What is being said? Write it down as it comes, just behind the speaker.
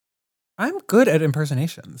I'm good at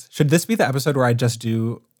impersonations. Should this be the episode where I just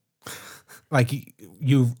do like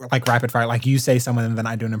you like rapid fire, like you say someone and then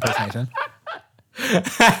I do an impersonation?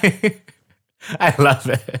 I love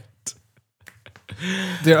it.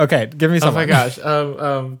 Dude, okay, give me Oh someone. my gosh.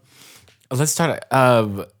 Let's start.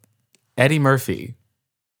 Eddie Murphy. Is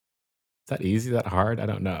that easy? That hard? I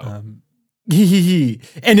don't know.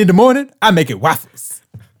 And in the morning, I make it waffles.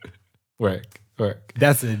 Work.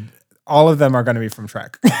 That's it. All of them are going to be from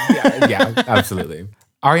Shrek. Yeah, absolutely.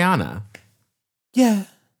 Ariana. Yeah.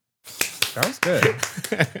 That was good.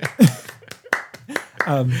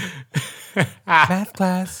 Math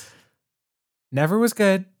class. Never was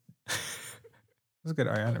good. It was a good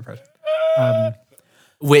Ariana impression.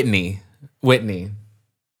 Whitney.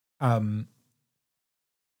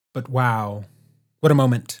 But wow. What a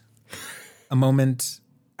moment. A moment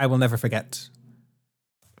I will never forget.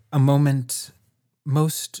 A moment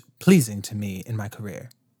most pleasing to me in my career.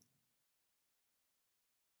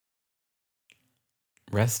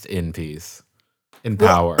 Rest in peace. In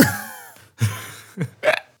power.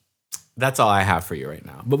 That's all I have for you right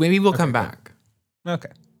now. But maybe we'll come back.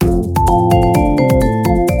 Okay.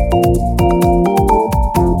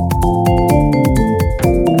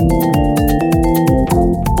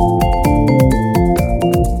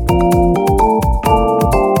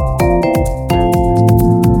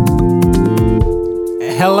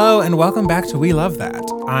 Hello and welcome back to We Love That.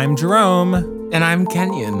 I'm Jerome. And I'm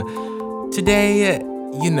Kenyon. Today,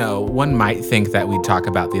 one might think that we talk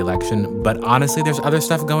about the election, but honestly, there's other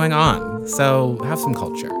stuff going on. So have some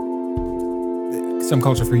culture. Some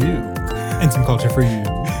culture for you. And some culture for you.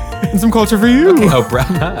 And some culture for you. Okay,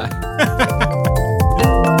 Oprah.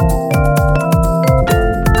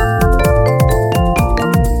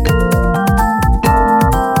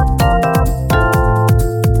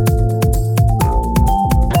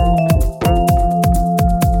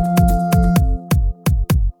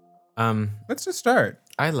 Let's just start.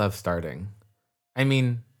 I love starting. I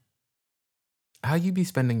mean, how you be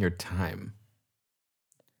spending your time?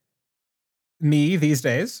 Me these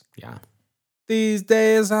days. Yeah. These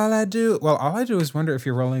days, all I do is wonder if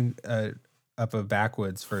you're rolling up a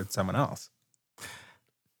backwoods for someone else.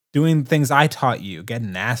 Doing things I taught you,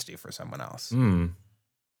 getting nasty for someone else. You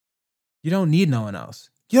don't need no one else.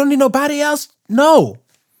 You don't need nobody else? No.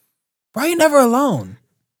 Why are you never alone?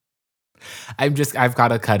 I've got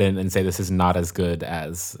to cut in and say this is not as good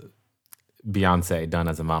as Beyonce done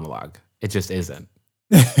as a monologue. It just isn't.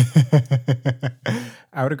 I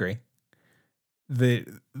would agree. The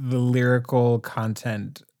lyrical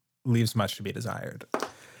content leaves much to be desired.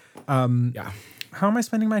 Yeah. How am I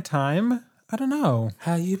spending my time? I don't know.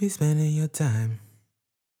 How you be spending your time?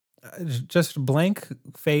 Just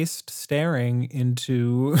blank-faced staring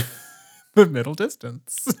into the middle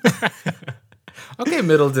distance. Okay,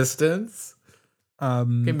 middle distance. Okay,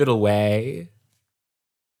 Um, middle way.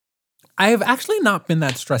 I have actually not been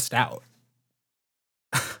that stressed out.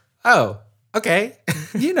 Oh, okay.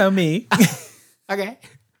 You know me. Okay.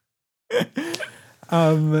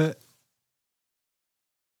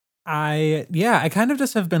 I kind of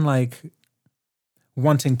just have been like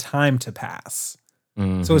wanting time to pass.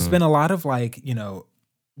 So it's been a lot of like,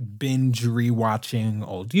 binge rewatching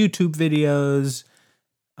old YouTube videos,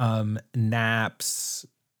 naps,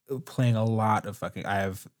 playing a lot of I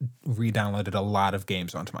have re-downloaded a lot of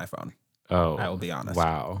games onto my phone. Oh, I will be honest.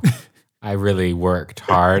 Wow. I really worked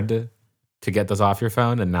hard to get those off your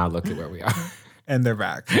phone, and now look at where we are. And they're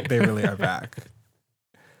back. They really are back.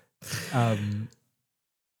 And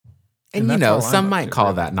that's all I'm some up might to, call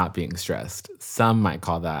really. that not being stressed. Some might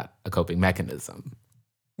call that a coping mechanism.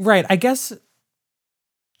 Right. I guess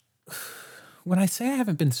when I say I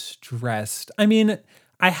haven't been stressed, I mean,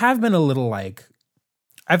 I have been a little like,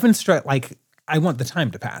 I've been stressed. Like, I want the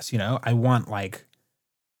time to pass, I want like,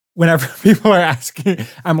 whenever people are asking,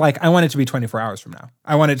 I'm like, I want it to be 24 hours from now.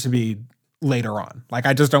 I want it to be later on. Like,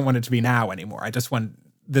 I just don't want it to be now anymore. I just want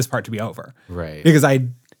this part to be over. Right. Because I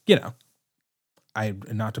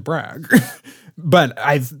not to brag, but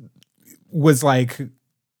I was like,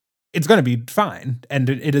 it's going to be fine. And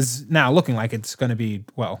it is now looking like it's going to be,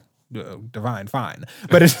 divine fine.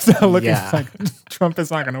 But it's now looking like Trump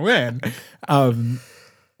is not going to win.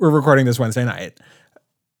 We're recording this Wednesday night.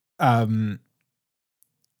 And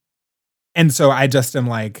so I just am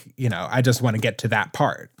like, I just want to get to that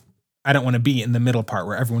part. I don't want to be in the middle part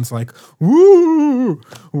where everyone's like, woo,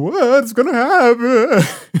 what's going to happen?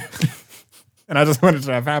 And I just want it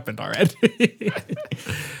to have happened already.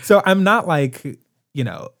 So I'm not like,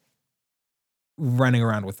 running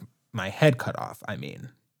around with my head cut off. I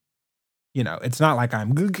mean, it's not like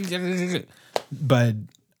I'm, but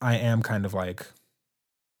I am kind of like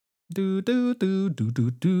Do do do do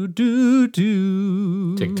do do do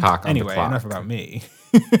do. Tick-tock on the Anyway, clock. enough about me.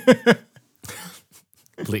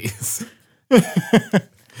 Please.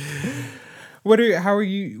 What have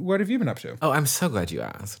you been up to? Oh, I'm so glad you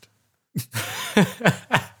asked.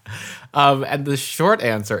 And the short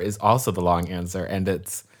answer is also the long answer, and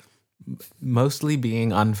it's mostly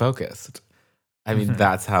being unfocused. I mean,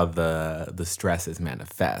 that's how the stress is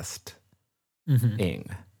manifest.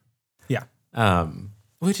 Yeah.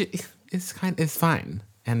 Which is fine.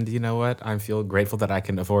 And you know what? I feel grateful that I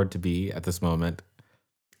can afford to be at this moment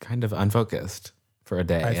kind of unfocused for a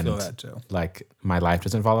day. I feel that too. Like my life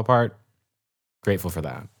doesn't fall apart. Grateful for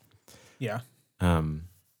that. Yeah.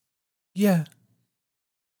 Yeah.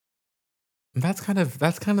 That's kind of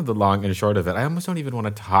the long and short of it. I almost don't even want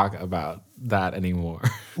to talk about that anymore.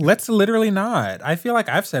 Let's literally not. I feel like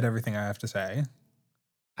I've said everything I have to say.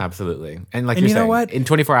 Absolutely. And like And you're you know saying, what? in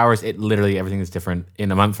 24 hours, it literally everything is different.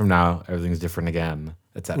 In a month from now, everything's different again,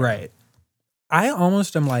 etc. Right. I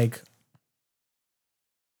almost am like,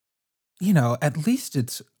 at least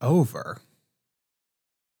it's over.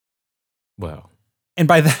 Well. And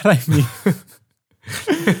by that I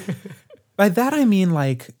mean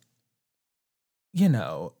like,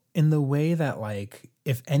 in the way that like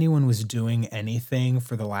if anyone was doing anything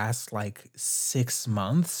for the last like 6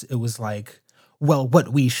 months, it was like, well, what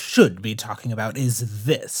we should be talking about is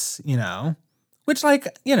this, which like,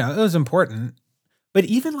 it was important. But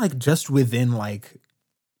even like just within like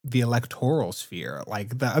the electoral sphere,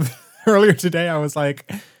 like earlier today, I was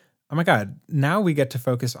like, oh my God, now we get to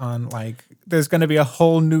focus on like, there's going to be a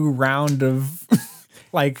whole new round of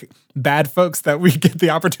like bad folks that we get the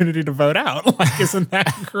opportunity to vote out. Like, isn't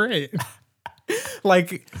that great?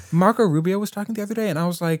 Like Marco Rubio was talking the other day and I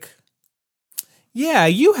was like, yeah,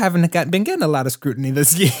 you haven't been getting a lot of scrutiny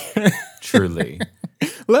this year. Truly.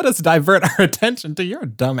 Let us divert our attention to your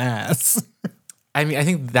dumb ass. I mean, I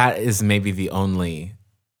think that is maybe the only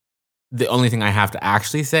thing I have to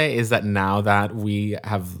actually say is that now that we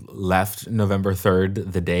have left November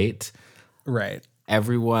 3rd, the date, right?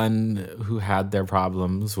 Everyone who had their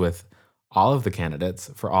problems with all of the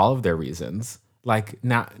candidates for all of their reasons, like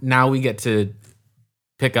now we get to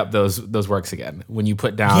pick up those works again. When you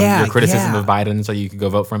put down your criticism of Biden so you could go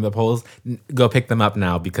vote for him at the polls, go pick them up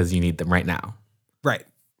now because you need them right now. Right.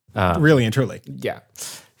 Really and truly. Yeah.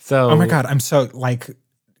 So. Oh my God, I'm so like.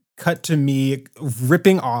 Cut to me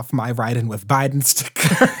ripping off my write-in with Biden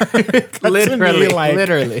sticker.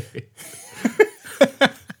 Literally.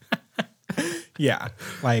 Yeah,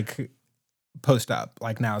 like post up.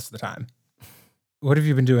 Like now's the time. What have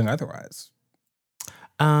you been doing otherwise?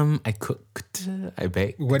 I cooked. I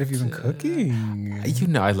baked. What have you been cooking?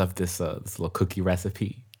 I love this little cookie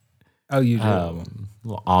recipe. Oh, you do.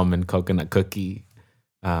 Little almond coconut cookie.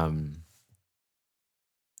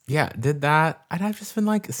 Yeah, did that. And I've just been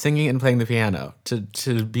like singing and playing the piano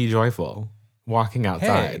to be joyful, walking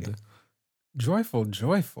outside. Hey, joyful.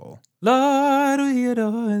 Lord, we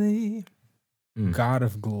adore thee. God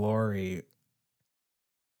of glory.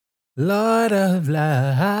 Lord of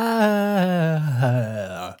love.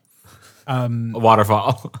 A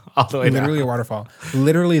waterfall. All the way literally down. A waterfall.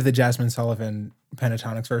 Literally the Jasmine Sullivan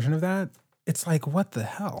pentatonics version of that. It's like, what the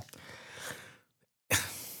hell?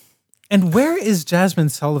 And where is Jasmine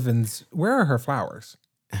Sullivan's? Where are her flowers?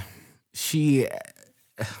 She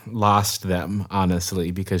lost them,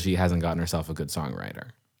 honestly, because she hasn't gotten herself a good songwriter.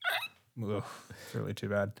 Ugh, it's really too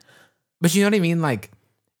bad. But you know what I mean? Like,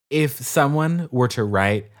 if someone were to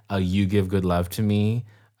write a "You Give Good Love to Me,"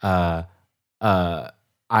 I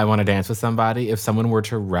Want to Dance with Somebody. If someone were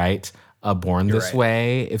to write a "Born This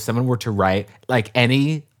Way," if someone were to write like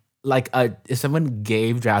if someone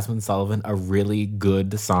gave Jasmine Sullivan a really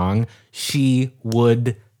good song, she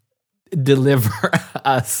would deliver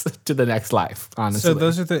us to the next life, honestly. So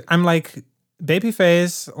those are I'm like,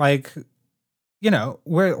 Babyface, like,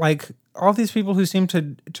 we're like all these people who seem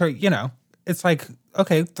to it's like,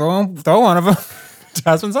 okay, throw one of them.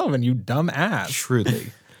 Jasmine Sullivan, you dumb ass.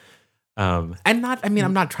 Truly. I'm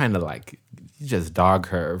not trying to like just dog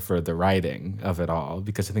her for the writing of it all,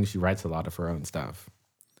 because I think she writes a lot of her own stuff.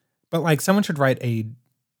 But like someone should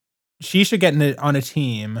she should get on a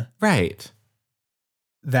team. Right.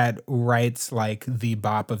 That writes like the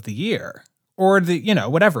bop of the year or the,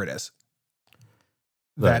 whatever it is.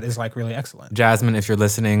 Look, that is like really excellent. Jasmine, if you're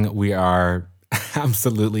listening, we are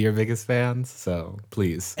absolutely your biggest fans. So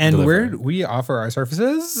please. And deliver. we offer our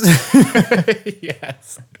services.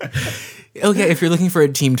 Yes. Okay. If you're looking for a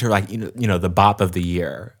team to like, the bop of the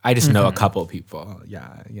year, I just know a couple people.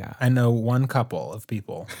 Yeah. Yeah. I know one couple of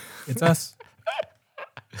people. It's us.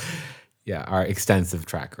 Yeah. Our extensive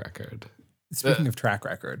track record. Speaking of track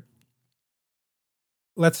record,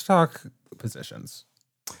 let's talk positions.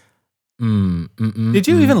 Did Did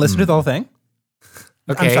you even listen to the whole thing?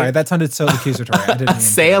 Okay. I'm sorry, that sounded so accusatory. I didn't mean to.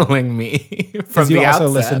 Assailing me from You the also outset.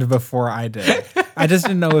 listened before I did. I just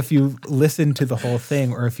didn't know if you listened to the whole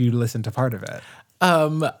thing or if you listened to part of it.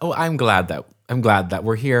 I'm glad that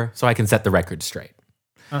we're here so I can set the record straight.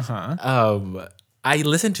 Uh-huh. I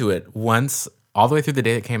listened to it once all the way through the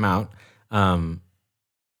day it came out. And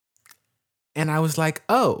I was like,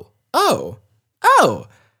 oh,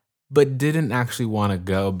 but didn't actually want to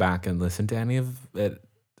go back and listen to any of it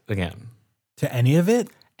again. To any of it?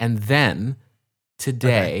 And then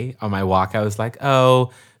today on my walk, I was like,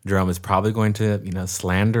 oh, Jerome is probably going to,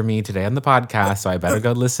 slander me today on the podcast. So I better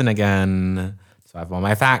go listen again. So I have all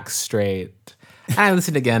my facts straight. And I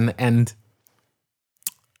listened again and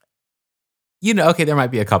okay, there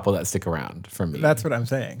might be a couple that stick around for me. That's what I'm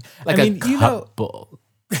saying. Like a couple.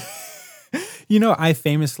 I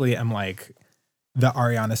famously am like the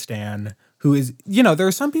Ariana stan who is, there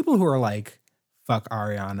are some people who are like, fuck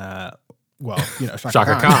Ariana. Well,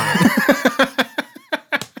 Shaka Khan.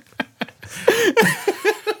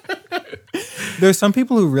 There's some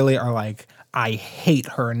people who really are like, I hate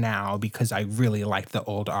her now because I really liked the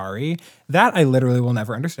old Ari. That I literally will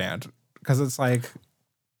never understand because it's like,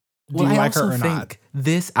 do you like her or not?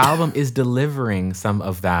 This album is delivering some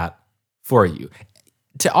of that for you.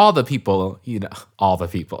 To all the people, all the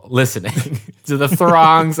people listening, to the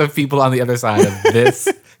throngs of people on the other side of this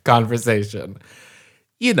conversation.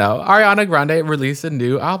 Ariana Grande released a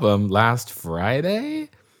new album last Friday.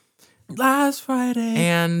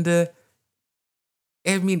 And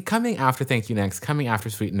coming after Thank You Next, coming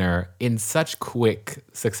after Sweetener in such quick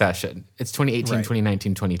succession. It's 2018, right.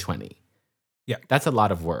 2019, 2020. Yeah. That's a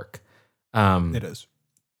lot of work. It is.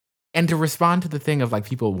 And to respond to the thing of like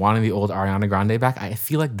people wanting the old Ariana Grande back, I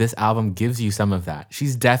feel like this album gives you some of that.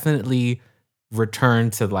 She's definitely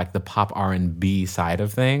returned to like the pop R&B side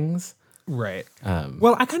of things. Right.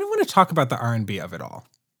 Well, I kind of want to talk about the R&B of it all.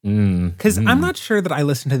 Because I'm not sure that I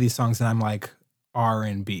listen to these songs and I'm like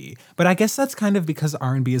R&B. But I guess that's kind of because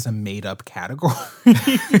R&B is a made up category.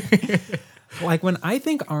 Like when I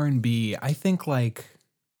think R&B, I think like,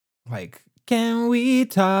 can we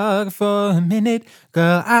talk for a minute?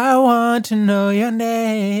 Girl, I want to know your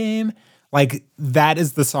name. Like that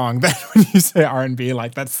is the song that when you say R&B,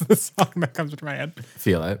 like that's the song that comes to my head.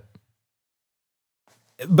 Feel it.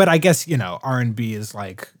 But I guess, R&B is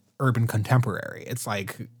like urban contemporary. It's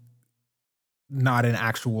like not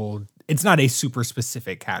it's not a super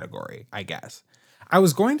specific category, I guess. I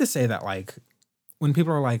was going to say that like when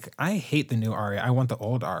people are like, I hate the new Ari, I want the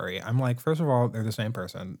old Ari. I'm like, first of all, they're the same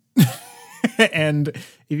person. And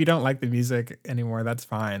if you don't like the music anymore, that's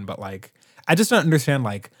fine. But like, I just don't understand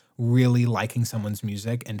like really liking someone's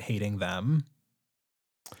music and hating them.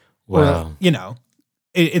 Well, or,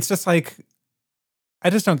 it's just like, I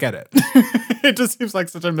just don't get it. It just seems like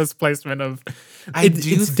such a misplacement of.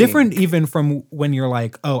 It's different even from when you're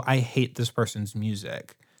like, oh, I hate this person's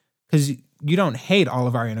music, because you don't hate all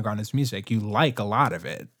of Ariana Grande's music. You like a lot of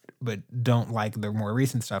it, but don't like the more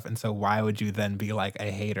recent stuff. And so why would you then be like a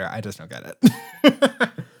hater? I just don't get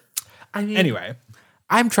it. Anyway,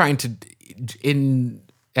 I'm trying to, in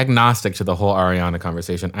agnostic to the whole Ariana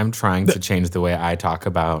conversation, I'm trying to change the way I talk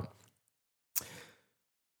about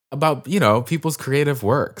people's creative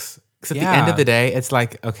works. Because at the end of the day, it's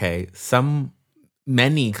like, okay,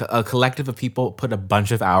 a collective of people put a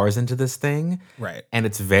bunch of hours into this thing. Right. And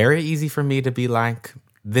it's very easy for me to be like,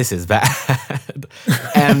 this is bad.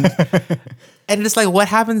 and it's like, what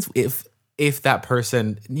happens if that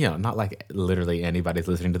person, not like literally anybody's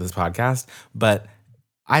listening to this podcast, but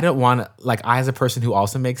I don't want to, like, I as a person who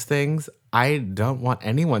also makes things, I don't want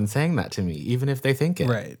anyone saying that to me, even if they think it.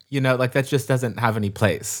 Right. Like that just doesn't have any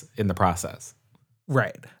place in the process.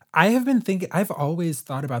 Right. I've always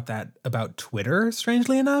thought about that about Twitter,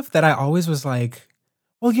 strangely enough, that I always was like,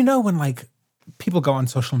 well, when like people go on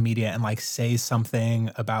social media and like say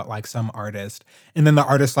something about like some artist and then the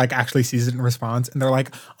artist like actually sees it in response and they're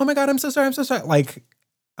like, oh my God, I'm so sorry. Like,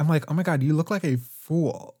 I'm like, oh my God, you look like a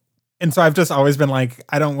fool. And so I've just always been like,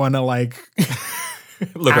 I don't want to like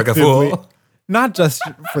look like a fool. Not just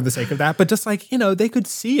for the sake of that, but just like, they could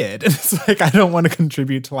see it. And it's like, I don't want to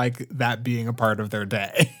contribute to like that being a part of their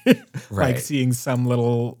day. Right. Like seeing some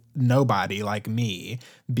little nobody like me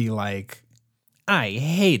be like, I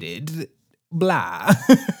hated blah.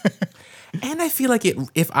 And I feel like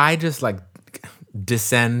if I just like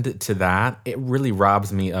descend to that, it really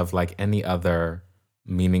robs me of like any other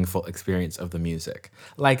meaningful experience of the music.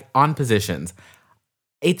 Like on Positions,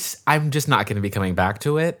 I'm just not going to be coming back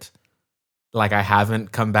to it. Like I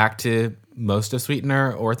haven't come back to most of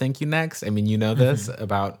Sweetener or Thank You Next. I mean, you know this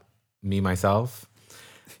about me, myself.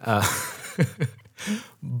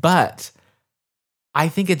 But I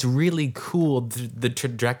think it's really cool the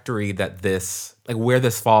trajectory that this, like where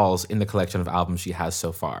this falls in the collection of albums she has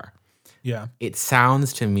so far. Yeah. It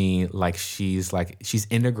sounds to me like she's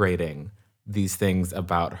integrating these things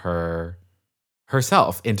about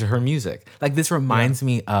herself into her music. Like this reminds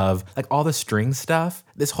me of like all the string stuff.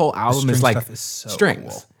 This whole album is like so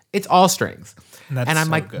strings. Cool. It's all strings. And I'm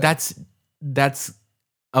so like, good. that's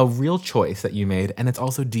a real choice that you made, and it's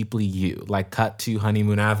also deeply you. Like cut to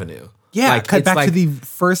Honeymoon Avenue. Yeah, like, cut back like, to the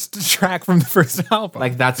first track from the first album.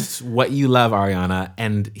 Like that's what you love, Ariana,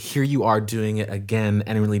 and here you are doing it again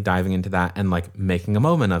and really diving into that and like making a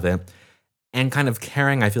moment of it and kind of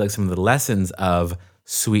carrying, I feel like, some of the lessons of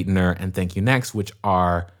Sweetener and Thank You Next, which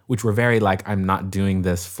were very like, I'm not doing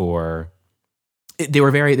this for. They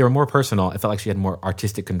were more personal. It felt like she had more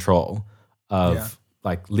artistic control of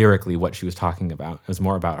like lyrically what she was talking about. It was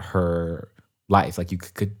more about her life. Like you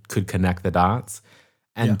could connect the dots.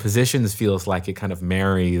 And Positions feels like it kind of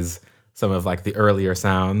marries some of like the earlier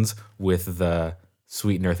sounds with the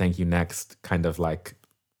Sweetener Thank You Next kind of like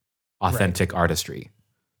authentic artistry.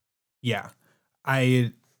 Yeah,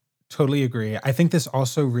 I totally agree. I think this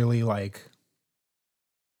also really like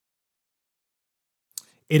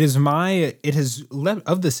it has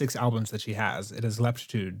of the 6 albums that she has, it has leapt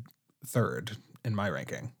to 3rd in my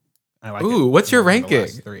ranking. I like Ooh, what's your ranking?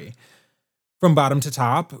 3 from bottom to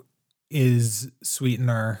top is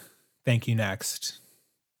Sweetener, Thank You Next,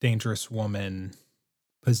 Dangerous Woman,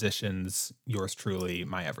 Positions, Yours Truly,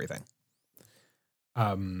 My Everything.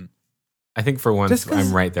 I think for once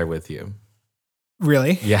I'm right there with you.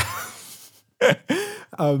 Really? Yeah.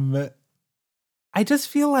 I just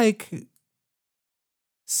feel like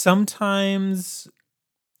sometimes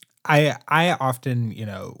I often,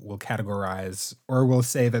 will categorize or will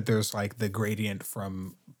say that there's like the gradient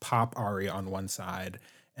from pop Ari on one side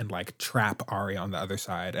and like trap Ari on the other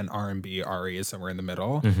side, and R&B Ari is somewhere in the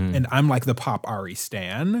middle. Mm-hmm. And I'm like the pop Ari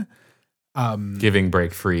stan. Giving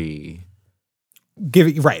Break Free.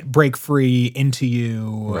 Break Free, Into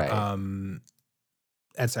You, right.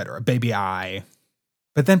 Etc. Baby I.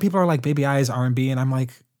 But then people are like, Baby I is R&B, and I'm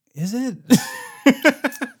like, is it?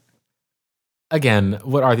 Again,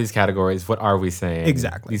 what are these categories? What are we saying?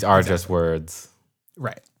 Exactly. These are just words.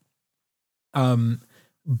 Right.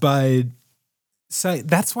 But so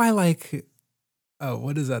that's why, like,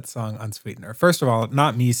 what is that song on Sweetener? First of all,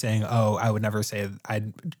 not me saying, I would never say,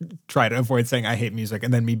 I'd try to avoid saying I hate music,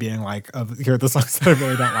 and then me being like, here are the songs that I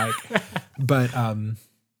really don't like. But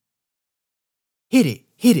hit it,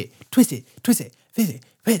 twist it, fit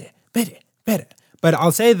it, better. But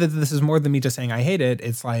I'll say that this is more than me just saying I hate it.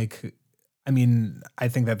 It's like, I mean, I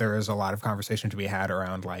think that there is a lot of conversation to be had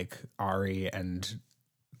around like Ari and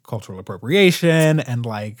cultural appropriation and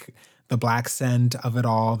like the black scent of it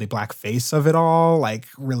all, the black face of it all, like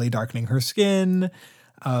really darkening her skin,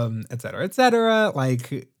 et cetera,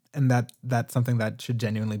 like, and that's something that should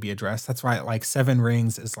genuinely be addressed. That's why like 7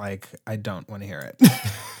 Rings is like, I don't want to hear it.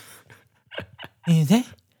 Is it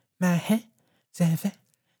my head? I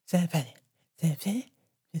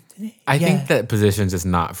think that Positions is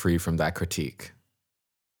not free from that critique.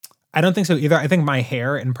 I don't think so either. I think my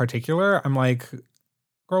hair in particular, I'm like,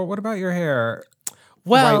 girl, what about your hair?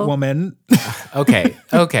 Well, white woman. Okay.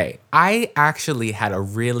 I actually had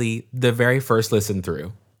the very first listen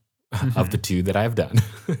through of the 2 that I've done.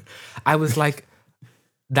 I was like,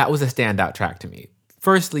 that was a standout track to me.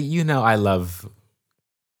 Firstly, I love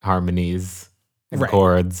harmonies and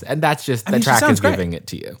chords, and that's just the track is giving it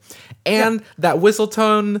to you. And that whistle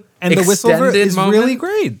tone and the whistle is moment, really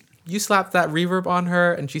great. You slap that reverb on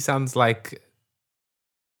her, and she sounds like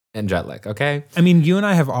angelic. Okay, I mean, you and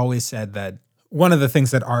I have always said that one of the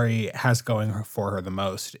things that Ari has going for her the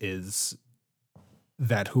most is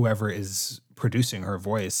that whoever is producing her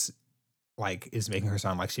voice, like, is making her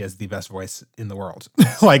sound like she has the best voice in the world.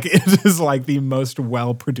 Like, it is like the most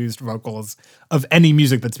well-produced vocals of any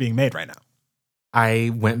music that's being made right now.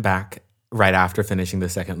 I went back right after finishing the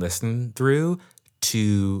second listen through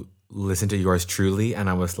to listen to Yours Truly, and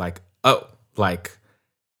I was like,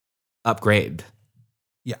 upgrade.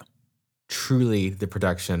 Yeah. Truly, the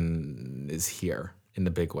production is here in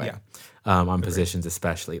the big way. Yeah. On Positions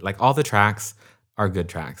especially. Like, all the tracks are good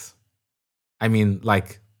tracks. I mean,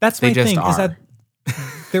 like, that's my thing, are. Is that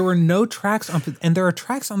there were no tracks on, and there are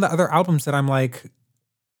tracks on the other albums that I'm like,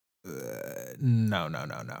 no.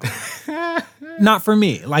 Not for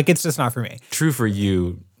me. Like, it's just not for me. True for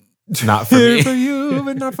you, not for me. For you,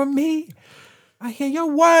 but not for me. I hear your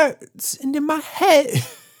words, and in my head,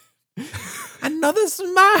 I know this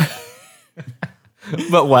is my...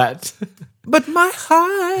 But what? But my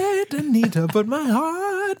heart, Anita, but my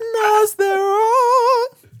heart knows they're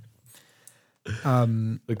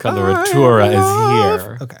wrong. The color of Tura is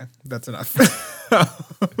here. Okay, that's enough.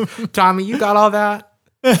 Tommy, you got all that?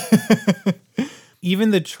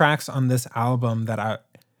 Even the tracks on this album that I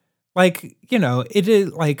like, you know, it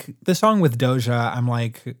is like the song with Doja. I'm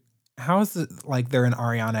like, how is it like they're an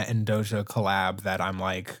Ariana and Doja collab that I'm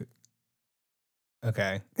like,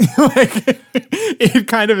 okay. Like, it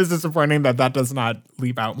kind of is disappointing that does not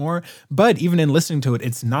leap out more. But even in listening to it,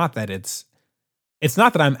 it's not that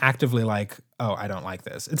I'm actively like, oh, I don't like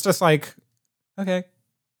this. It's just like, okay,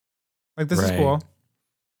 like this is cool.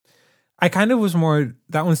 I kind of was more,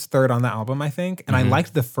 that one's third on the album, I think. And I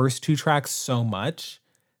liked the first two tracks so much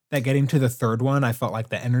that getting to the third one, I felt like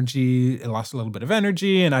the energy, it lost a little bit of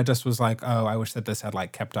energy. And I just was like, oh, I wish that this had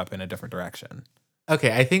like kept up in a different direction.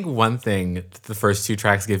 Okay, I think one thing the first two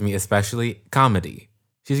tracks give me, especially comedy.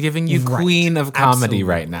 She's giving you queen of comedy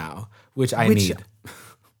right now, which I need.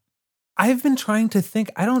 I've been trying to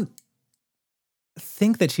think. I don't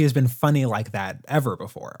think that she has been funny like that ever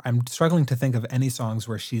before. I'm struggling to think of any songs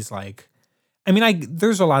where she's like, I mean,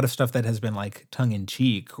 there's a lot of stuff that has been like tongue in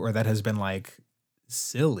cheek or that has been like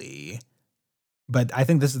silly, but I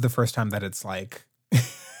think this is the first time that it's like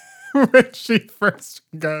when she first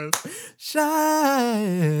goes,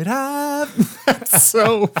 "Shut up." That's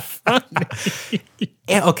so funny.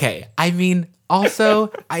 Okay, I mean,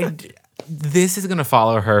 also, this is gonna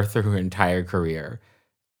follow her through her entire career.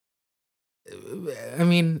 I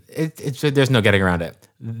mean, there's no getting around it.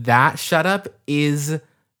 That "Shut Up" is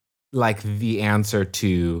like the answer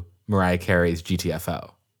to Mariah Carey's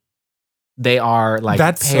GTFO. They are like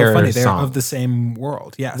that's so funny. They're of the same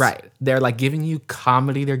world. Yes, right. They're like giving you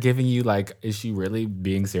comedy. They're giving you like, is she really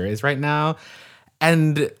being serious right now?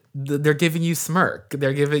 And they're giving you smirk.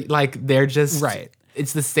 They're giving like they're just right.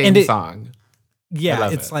 It's the same song. Yeah,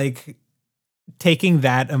 it's like taking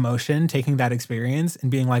that emotion, taking that experience, and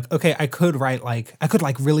being like, okay, I could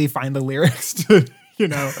really find the lyrics to, you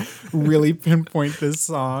know, really pinpoint this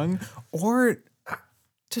song, or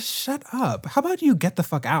just shut up. How about you get the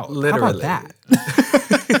fuck out? Literally. How about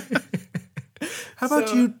that? How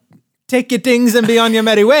about you take your things and be on your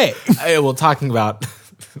merry way? Well, talking about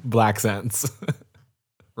Black Sense.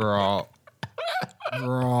 Raw.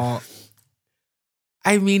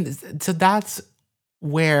 I mean, so that's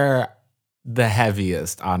where the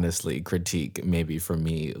heaviest, honestly, critique maybe for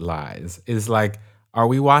me lies. Is like, are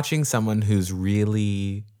we watching someone who's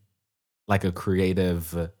really like a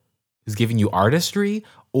creative, who's giving you artistry,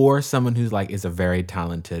 or someone who's like is a very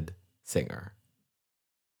talented singer?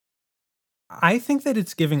 I think that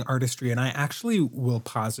it's giving artistry, and I actually will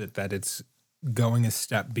posit that it's going a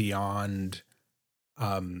step beyond.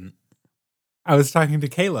 I was talking to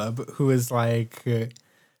Caleb, who is like,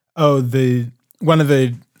 one of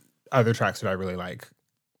the other tracks that I really like.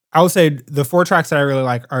 I will say the four tracks that I really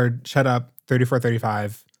like are "Shut Up,"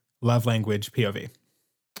 3435, "Love Language," POV.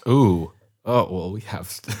 Ooh. Oh, well, we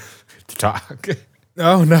have to talk.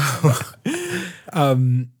 Oh, no.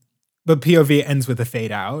 But POV ends with a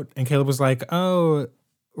fade out. And Caleb was like, oh,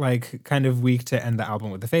 like kind of weak to end the album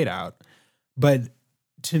with the fade out. But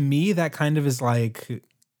to me, that kind of is like,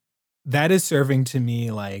 that is serving to me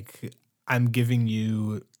like I'm giving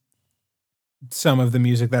you some of the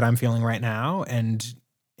music that I'm feeling right now. And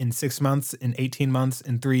in 6 months, in 18 months,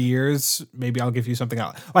 in 3 years, maybe I'll give you something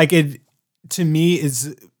else. Like it, to me,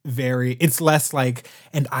 is it's less like,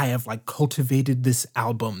 and I have like cultivated this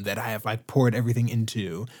album that I have like poured everything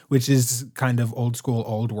into, which is kind of old school,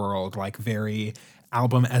 old world, like very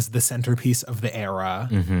album as the centerpiece of the era.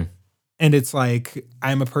 Mm-hmm. And it's like,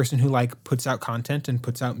 I'm a person who like puts out content and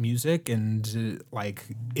puts out music and like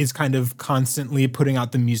is kind of constantly putting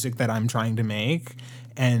out the music that I'm trying to make.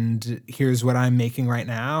 And here's what I'm making right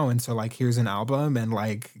now. And so like, here's an album, and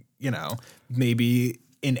like, you know, maybe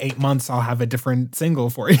in 8 months I'll have a different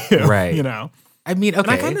single for you. Right. You know? I mean, okay.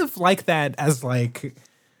 And I kind of like that as like,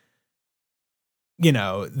 you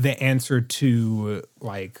know, the answer to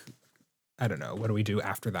like, I don't know, what do we do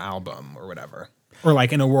after the album or whatever? Or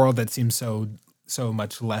like in a world that seems so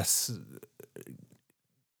much less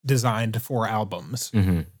designed for albums.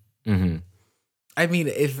 Mm-hmm. Mm-hmm. I mean,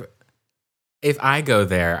 if I go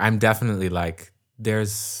there, I'm definitely like,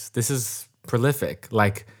 this is prolific.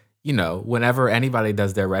 Like, you know, whenever anybody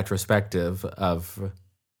does their retrospective of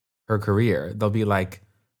her career, they'll be like,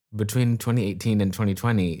 between 2018 and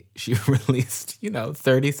 2020, she released, you know,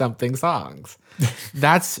 30-something songs.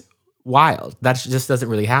 That's wild. That just doesn't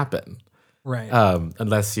really happen. Right.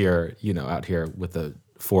 Unless you're, you know, out here with a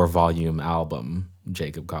 4-volume album,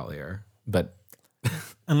 Jacob Collier. But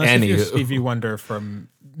Unless if you're Anywho. Stevie Wonder from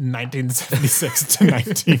 1976 to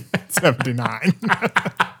 1979.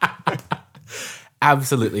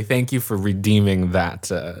 Absolutely. Thank you for redeeming that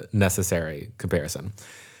necessary comparison.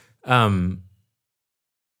 And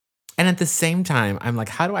at the same time, I'm like,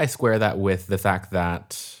 how do I square that with the fact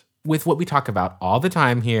that, with what we talk about all the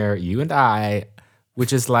time here, you and I,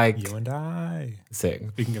 which is like... You and I.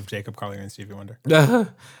 Sing. Speaking of Jacob Collier and Stevie Wonder.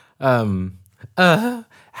 How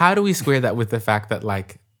do we square that with the fact that,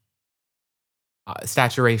 like,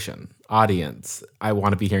 saturation, audience, I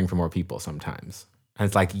want to be hearing from more people sometimes. And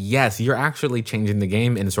it's like, yes, you're actually changing the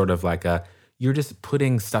game in sort of like you're just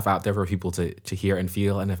putting stuff out there for people to hear and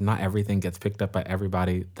feel. And if not everything gets picked up by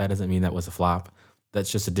everybody, that doesn't mean that was a flop.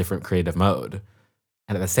 That's just a different creative mode.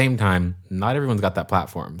 And at the same time, not everyone's got that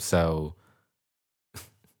platform. So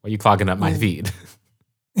why are you clogging up my feed?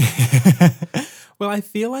 Well, I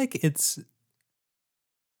feel like it's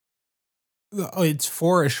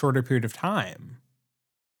for a shorter period of time.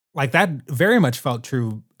 Like that very much felt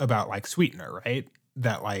true about like Sweetener, right?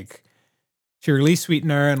 That like she released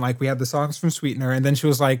Sweetener and like we had the songs from Sweetener and then she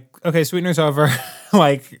was like, okay, Sweetener's over.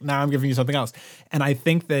 Like now I'm giving you something else. And I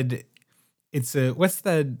think that it's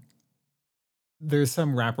there's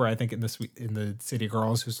some rapper I think in the City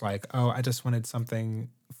Girls who's like, oh, I just wanted something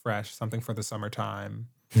fresh, something for the summertime.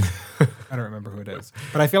 I don't remember who it is.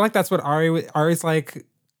 But I feel like that's what Ari's like,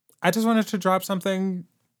 I just wanted to drop something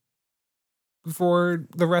for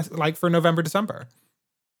the rest, like for November, December.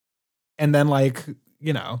 And then like,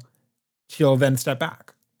 you know, she'll then step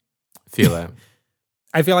back. Feel it.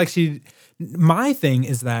 I feel like my thing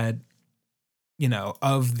is that, you know,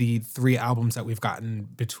 of the 3 albums that we've gotten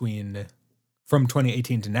from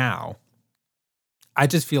 2018 to now, I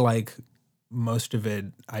just feel like most of it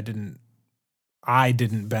I didn't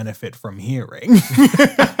benefit from hearing.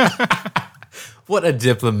 What a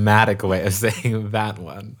diplomatic way of saying that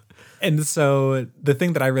one. And so the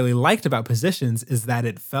thing that I really liked about Positions is that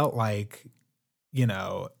it felt like, you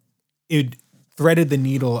know, it threaded the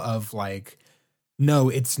needle of like, no,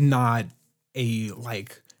 it's not a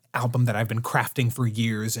like album that I've been crafting for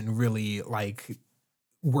years and really like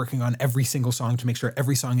working on every single song to make sure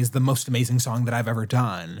every song is the most amazing song that I've ever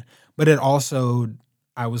done. But it also,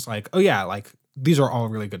 I was like, oh yeah, like these are all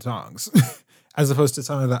really good songs. As opposed to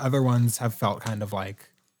some of the other ones have felt kind of like,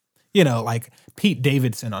 you know, like Pete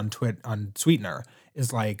Davidson on Sweetener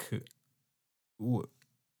is like,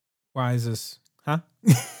 why is this, huh?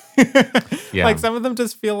 Yeah. Like some of them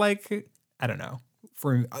just feel like, I don't know,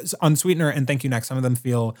 on Sweetener and Thank You Next, some of them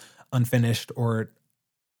feel unfinished or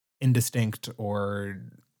indistinct or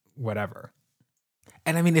whatever.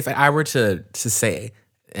 And I mean, if I were to say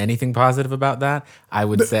anything positive about that, I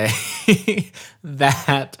would say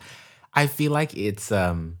that I feel like it's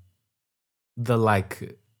the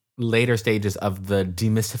like later stages of the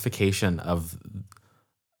demystification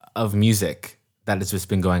of music that has just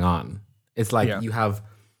been going on. It's like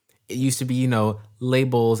it used to be, you know,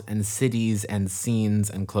 labels and cities and scenes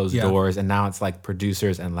and closed doors. And now it's like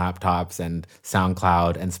producers and laptops and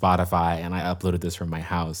SoundCloud and Spotify. And I uploaded this from my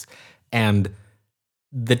house. And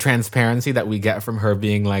the transparency that we get from her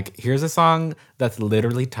being like, here's a song that's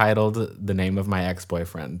literally titled the name of my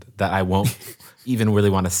ex-boyfriend that I won't even really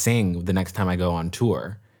want to sing the next time I go on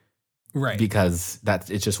tour. Right. Because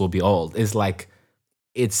it just will be old. Is like,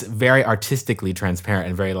 it's very artistically transparent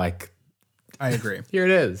and very like, I agree. Here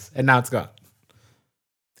it is. And now it's gone.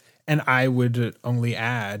 And I would only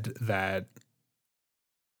add that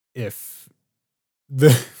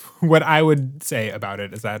what I would say about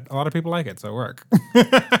it is that a lot of people like it, so work.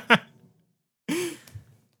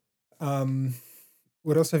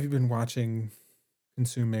 What else have you been watching,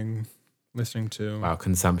 consuming, listening to? Wow,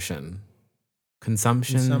 consumption.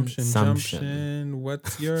 Jumption.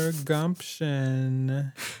 What's your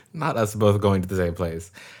gumption? Not us both going to the same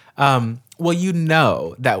place. Well, you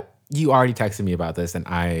know that you already texted me about this, and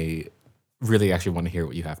I really actually want to hear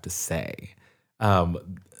what you have to say.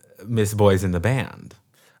 Miss Boys in the Band.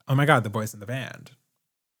 Oh my God, the Boys in the Band.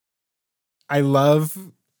 I love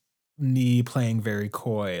me playing very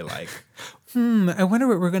coy, like, I wonder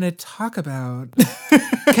what we're going to talk about.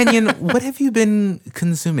 Kenyon, what have you been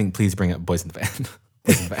consuming? Please bring up Boys in the Band.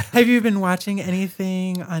 Boys in the Band. Have you been watching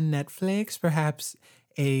anything on Netflix? Perhaps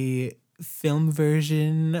a film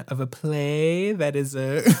version of a play that is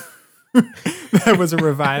that was a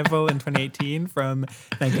revival in 2018 from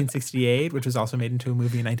 1968, which was also made into a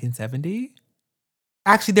movie in 1970.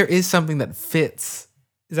 Actually, there is something that fits.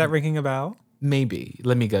 Is that ringing a bell? Maybe.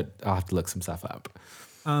 I'll have to look some stuff up.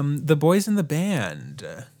 The Boys in the Band.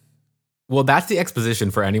 Well, that's the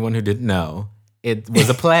exposition for anyone who didn't know. It was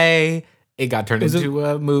a play. It got turned Was it- into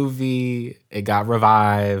a movie. It got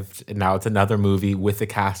revived. And now it's another movie with the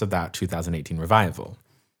cast of that 2018 revival.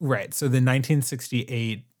 Right. So the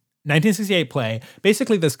 1968 play,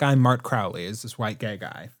 basically this guy, Mart Crowley, is this white gay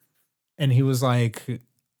guy. And he was like,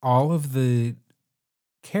 all of the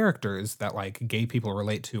characters that like gay people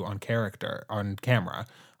relate to on camera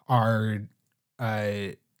are,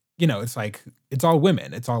 it's like, it's all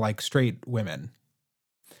women. It's all like straight women.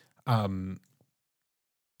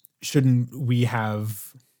 Shouldn't we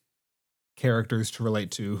have characters to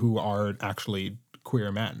relate to who are actually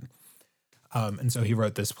queer men? And so he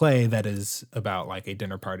wrote this play that is about like a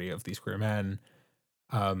dinner party of these queer men.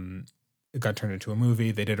 It got turned into a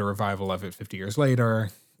movie. They did a revival of it 50 years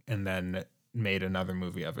later and then made another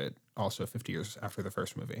movie of it also 50 years after the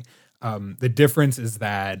first movie. The difference is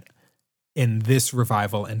that in this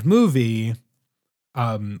revival and movie,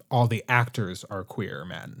 all the actors are queer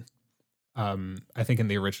men. I think in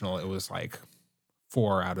the original it was like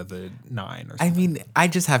 4 out of the 9 or something. I mean, I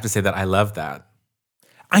just have to say that I love that.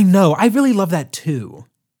 I know. I really love that too.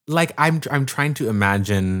 Like I'm trying to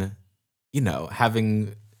imagine,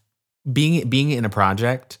 having being in a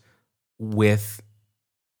project with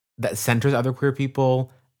that centers other queer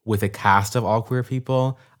people with a cast of all queer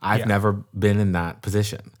people. I've never been in that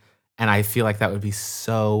position. And I feel like that would be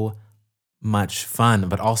so much fun,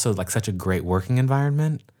 but also like such a great working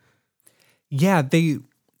environment. Yeah, this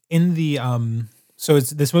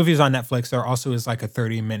movie is on Netflix. There also is like a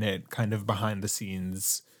 30-minute kind of behind the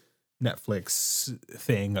scenes Netflix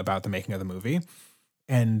thing about the making of the movie.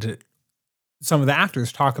 And some of the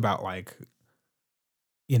actors talk about like,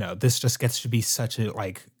 this just gets to be such a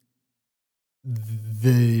like,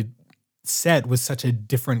 the set was such a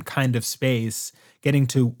different kind of space. Getting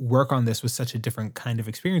to work on this was such a different kind of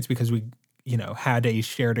experience because we, had a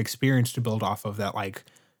shared experience to build off of that like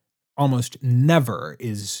almost never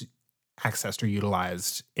is accessed or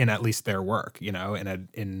utilized in at least their work,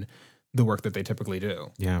 in the work that they typically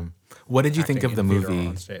do. Yeah. What did you think of the movie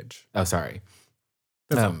on stage? Oh, sorry.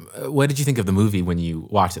 What did you think of the movie when you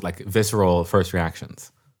watched it? Like visceral first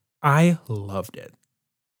reactions. I loved it.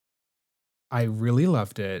 I really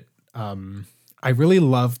loved it. I really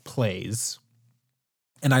love plays,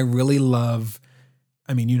 and I really love.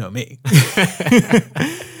 I mean, you know me,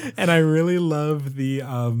 and I really love the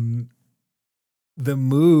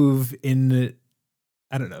move in,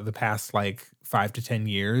 I don't know, the past like 5 to 10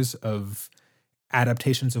 years of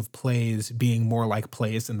adaptations of plays being more like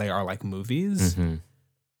plays than they are like movies. Mm-hmm.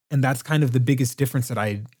 And that's kind of the biggest difference that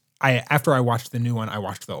I after I watched the new one, I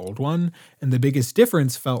watched the old one. And the biggest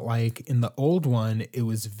difference felt like in the old one, it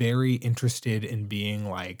was very interested in being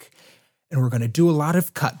like, and we're going to do a lot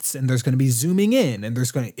of cuts and there's going to be zooming in and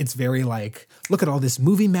it's very like, look at all this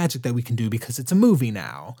movie magic that we can do because it's a movie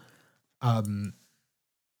now.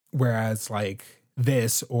 Whereas like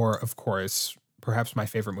this, or of course, perhaps my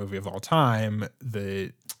favorite movie of all time,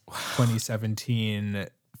 the 2017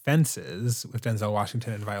 Fences with Denzel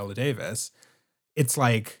Washington and Viola Davis, it's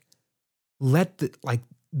like,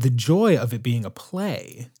 the joy of it being a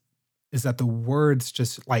play is that the words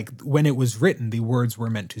just like when it was written, the words were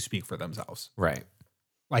meant to speak for themselves. Right.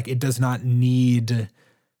 Like it does not need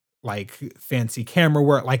like fancy camera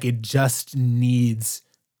work. Like it just needs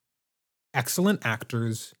excellent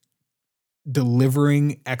actors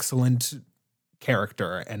delivering excellent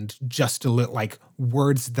character and just like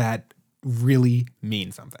words that really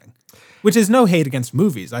mean something, which is no hate against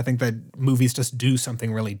movies. I think that movies just do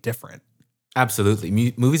something really different.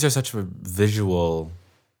 Absolutely. Movies are such a visual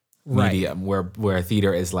medium where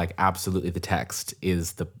theater is like absolutely the text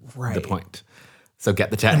is the point. So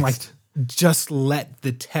get the text. And like just let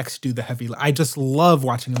the text do the heavy I just love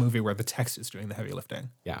watching a movie where the text is doing the heavy lifting.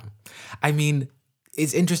 Yeah. I mean,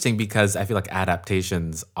 it's interesting because I feel like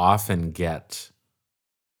adaptations often get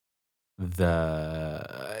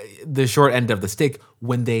the short end of the stick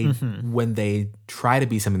when they try to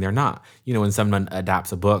be something they're not. When someone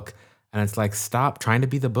adapts a book and it's like, stop trying to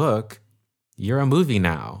be the book. You're a movie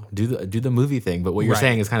now. Do the movie thing. But what you're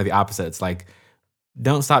saying is kind of the opposite. It's like,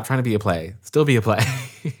 don't stop trying to be a play. Still be a play.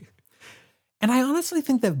 And I honestly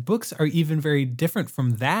think that books are even very different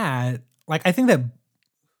from that. Like, I think that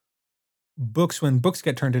when books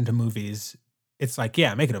get turned into movies, it's like,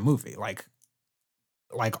 yeah, make it a movie. Like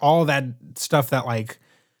all that stuff that like,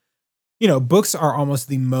 books are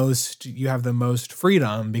almost you have the most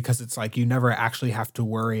freedom because it's like you never actually have to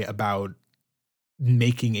worry about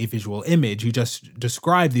making a visual image. You just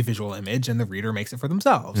describe the visual image and the reader makes it for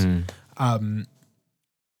themselves.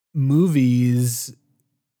 Movies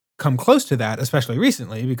come close to that, especially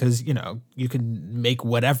recently, because, you can make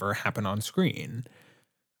whatever happen on screen.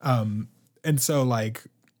 And so like,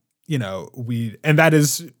 and that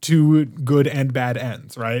is to good and bad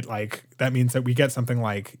ends, right? Like that means that we get something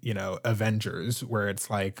like, Avengers, where it's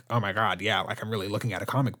like, oh my God, yeah, like I'm really looking at a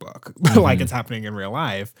comic book, like it's happening in real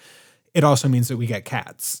life. It also means that we get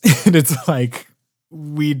Cats. And it's like,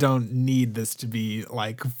 we don't need this to be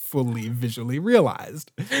like fully visually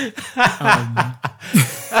realized.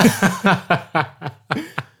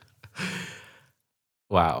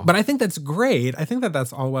 Wow. But I think that's great. I think that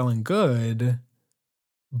that's all well and good.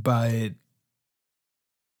 But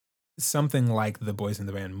something like the Boys in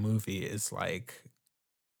the Band movie is like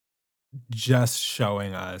just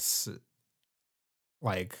showing us,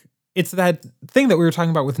 like, it's that thing that we were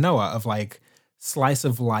talking about with Noah of like slice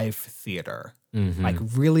of life theater. Like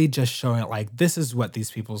really just showing like, this is what these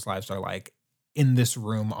people's lives are like in this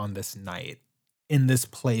room on this night, in this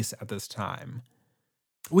place at this time.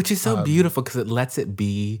 Which is so beautiful because it lets it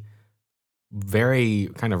be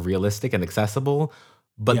very kind of realistic and accessible,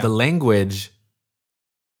 but the language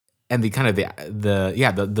and the kind of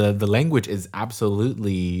the language is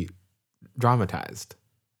absolutely dramatized.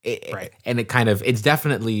 Right. And it's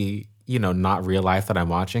definitely, not real life that I'm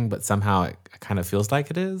watching, but somehow it kind of feels like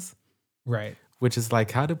it is. Right. Which is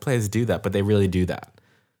like, how do plays do that? But they really do that.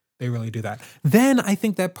 They really do that. Then I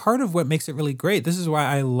think that part of what makes it really great, this is why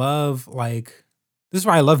I love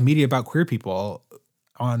media about queer people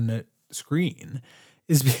on screen,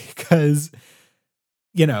 is because,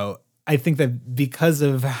 I think that because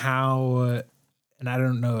of how, and I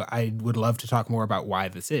don't know, I would love to talk more about why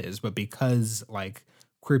this is, but because like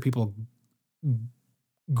queer people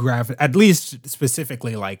at least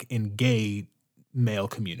specifically like in gay male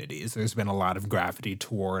communities, there's been a lot of gravity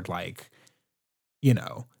toward like,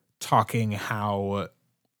 talking how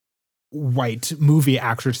white movie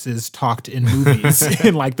actresses talked in movies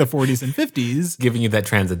in like the 40s and 50s. Giving you that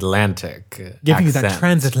transatlantic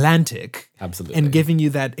Absolutely. And giving you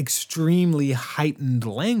that extremely heightened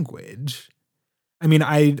language. I mean,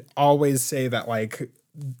 I always say that like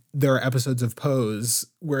there are episodes of Pose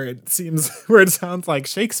where it sounds like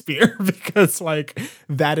Shakespeare because like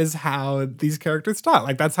that is how these characters talk.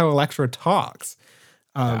 Like that's how Elektra talks.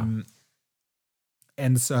 And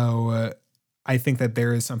so I think that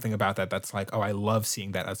there is something about that that's like, oh, I love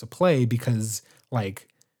seeing that as a play because like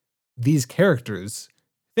these characters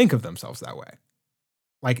think of themselves that way.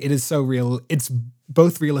 Like it is so real. It's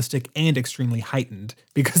both realistic and extremely heightened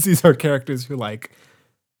because these are characters who like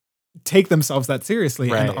take themselves that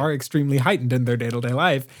seriously and are extremely heightened in their day-to-day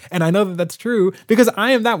life. And I know that that's true because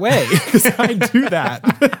I am that way because I do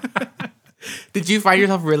that. Did you find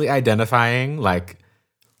yourself really identifying? Like,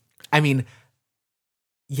 I mean,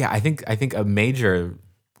 yeah, I think a major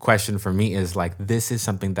question for me is like, this is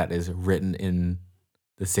something that is written in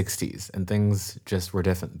the 60s and things just were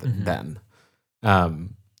different then.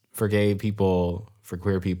 For gay people, for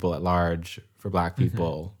queer people at large, for Black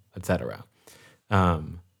people, etc.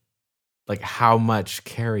 Like how much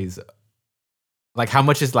carries, like how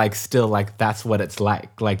much is like still like that's what it's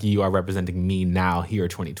like you are representing me now here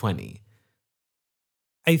 2020.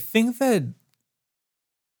 I think that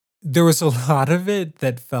there was a lot of it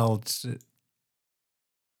that felt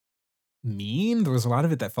mean. There was a lot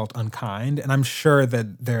of it that felt unkind. And I'm sure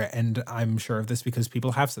that I'm sure of this because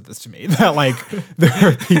people have said this to me, that like there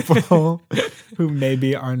are people who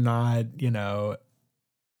maybe are not,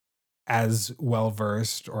 as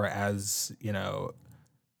well-versed or as,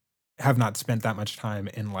 have not spent that much time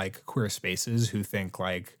in like queer spaces who think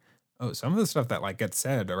like, oh, some of the stuff that like gets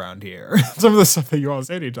said around here, some of the stuff that you all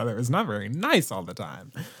say to each other is not very nice all the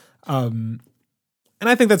time. And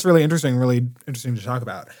I think that's really interesting to talk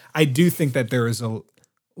about. I do think that there is a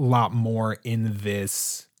lot more in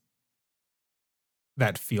this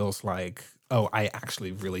that feels like, oh, I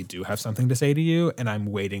actually really do have something to say to you, and I'm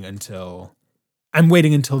waiting until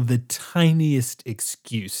the tiniest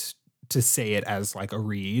excuse to say it as like a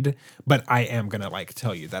read, but I am going to like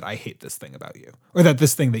tell you that I hate this thing about you, or that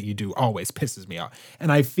this thing that you do always pisses me off.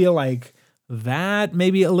 And I feel like that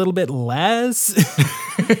maybe a little bit less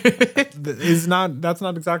that's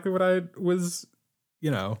not exactly what I was,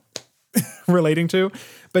 relating to,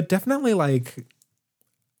 but definitely like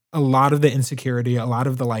a lot of the insecurity, a lot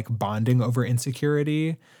of the like bonding over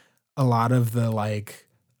insecurity, a lot of the like,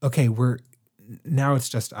 okay, now it's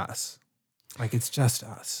just us. Like it's just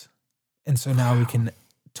us. And so now we can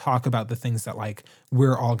talk about the things that like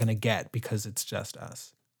we're all going to get because it's just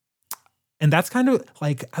us. And that's kind of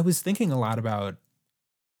like, I was thinking a lot about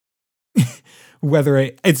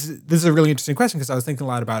whether this is a really interesting question because I was thinking a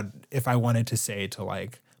lot about if I wanted to say to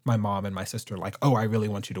like my mom and my sister, like, oh, I really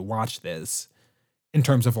want you to watch this, in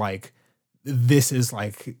terms of like, this is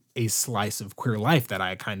like a slice of queer life that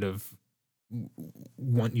I kind of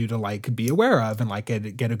want you to like be aware of and like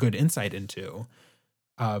get a good insight into.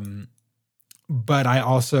 But I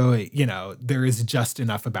also, there is just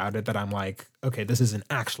enough about it that I'm like, okay, this isn't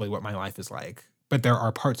actually what my life is like. But there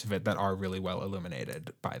are parts of it that are really well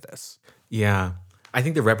illuminated by this. Yeah. I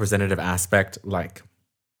think the representative aspect like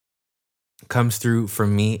comes through for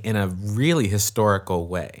me in a really historical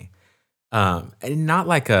way. And not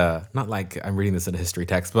like I'm reading this in a history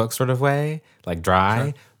textbook sort of way, like dry,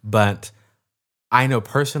 Sure. but I know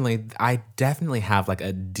personally I definitely have like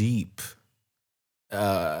a deep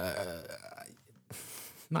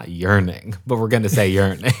not yearning, but we're going to say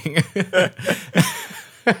yearning.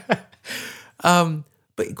 But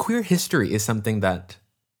queer history is something that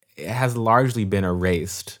has largely been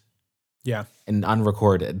erased Yeah. and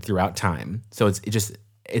unrecorded throughout time. So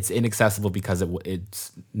it's inaccessible because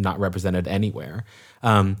it's not represented anywhere.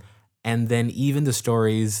 And then even the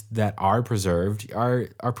stories that are preserved are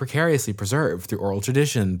precariously preserved through oral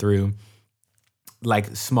tradition, through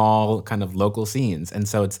like small kind of local scenes. And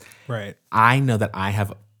so Right. I know that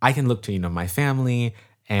I can look to, my family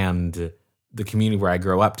and the community where I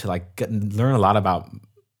grow up to like learn a lot about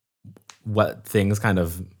what things kind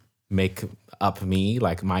of make up me,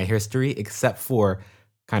 like my history, except for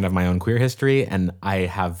kind of my own queer history. And I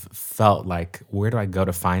have felt like, where do I go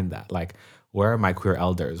to find that? Like, where are my queer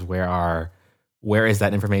elders? Where is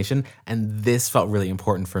that information? And this felt really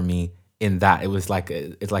important for me in that it's like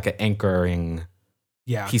an anchoring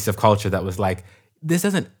piece of culture that was like, this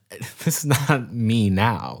is not me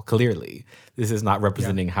now, clearly. This is not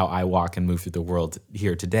representing how I walk and move through the world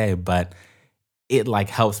here today, but it like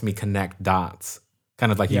helps me connect dots,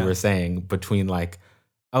 kind of like you were saying, between like,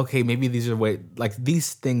 okay, maybe these are like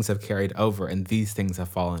these things have carried over and these things have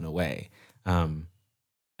fallen away. And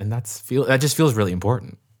that just feels really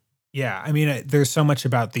important. Yeah. I mean, there's so much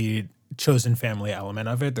about the chosen family element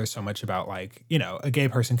of it. There's so much about like, a gay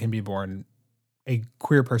person can be born, a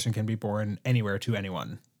queer person can be born anywhere to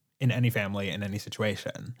anyone, in any family, in any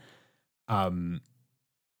situation. And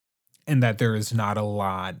that there is not a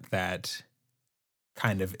lot that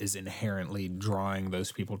kind of is inherently drawing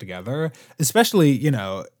those people together, especially,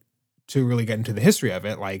 to really get into the history of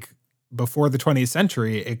it. Like before the 20th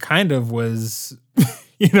century, it kind of was,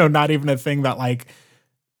 not even a thing that like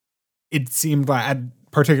it seemed like,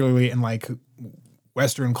 particularly in like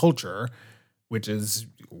Western culture, which is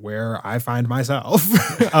where I find myself.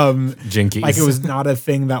 Jinkies. Like it was not a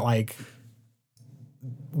thing that like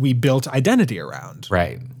we built identity around.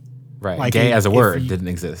 Right. Like gay as a word didn't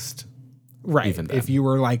exist. Right. Even then. If you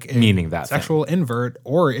were like meaning that sexual invert,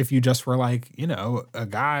 or if you just were like, a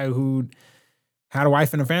guy who had a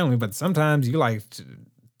wife and a family, but sometimes you liked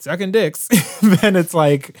sucking dicks, then it's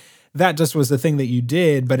like that just was the thing that you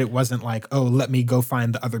did, but it wasn't like, oh, let me go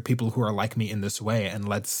find the other people who are like me in this way and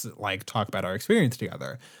let's like talk about our experience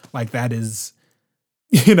together. Like that is,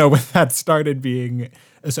 when that started being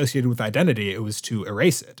associated with identity, it was to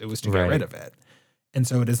erase it. It was to get rid of it. And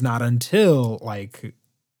so it is not until like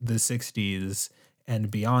the 60s and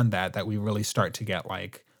beyond that we really start to get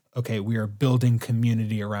like, okay, we are building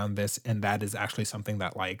community around this, and that is actually something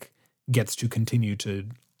that like gets to continue to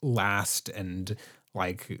last, and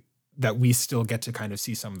like that we still get to kind of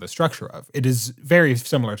see some of the structure of. It is very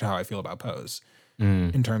similar to how I feel about Pose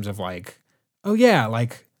in terms of like, oh yeah,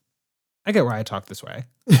 like I get why I talk this way.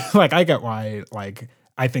 Like I get why like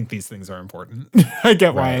I think these things are important. I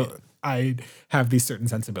get why I have these certain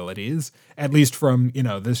sensibilities, at least from,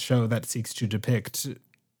 this show that seeks to depict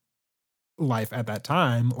life at that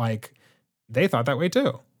time. Like they thought that way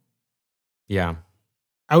too. Yeah.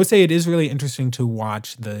 I would say it is really interesting to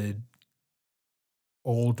watch the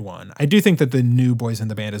old one. I do think that the new Boys in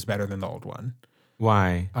the Band is better than the old one.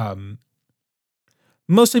 Why?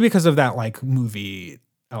 Mostly because of that like movie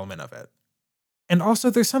element of it. And also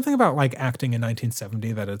there's something about like acting in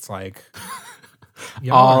 1970 that it's like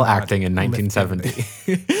all acting in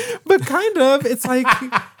 1970. But kind of, it's like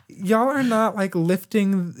y'all are not like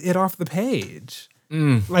lifting it off the page.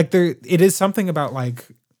 Like it is something about like,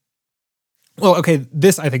 well, okay,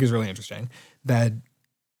 this I think is really interesting, that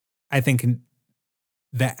I think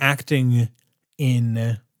the acting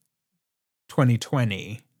in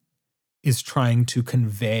 2020 is trying to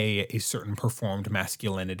convey a certain performed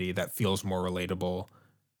masculinity that feels more relatable,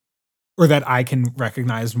 or that I can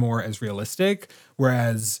recognize more as realistic.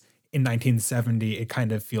 Whereas in 1970, it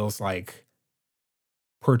kind of feels like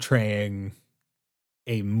portraying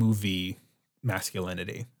a movie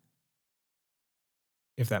masculinity,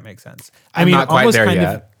 if that makes sense. I mean, not quite there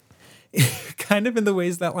yet. Kind of in the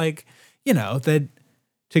ways that like, that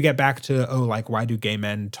to get back to, like, why do gay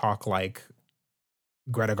men talk like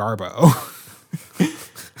Greta Garbo?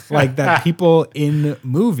 like that people in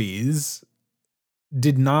movies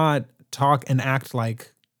did not talk and act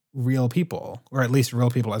like real people, or at least real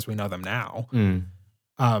people as we know them now.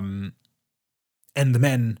 And the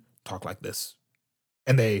men talk like this,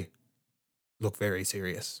 and they look very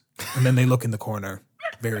serious, and then they look in the corner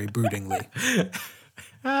very broodingly,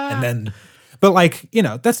 and then, but like, you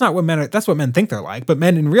know, that's not what men are. That's what men think they're like. But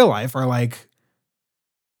men in real life are like,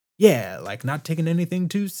 yeah, like not taking anything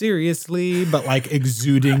too seriously, but like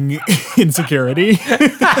exuding insecurity.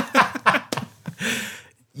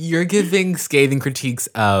 You're giving scathing critiques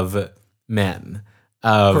of men,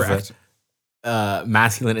 of Correct.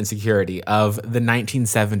 Masculine insecurity, of the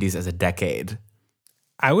 1970s as a decade.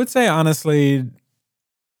 I would say, honestly,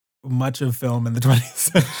 much of film in the 20th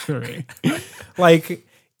century. Like,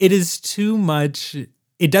 it is too much.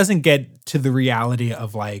 It doesn't get to the reality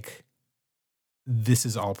of like, this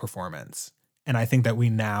is all performance. And I think that we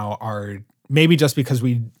now are, maybe just because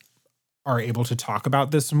we are able to talk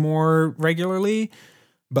about this more regularly,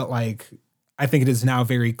 but like, I think it is now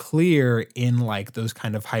very clear in like those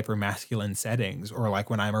kind of hyper masculine settings, or like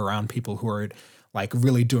when I'm around people who are like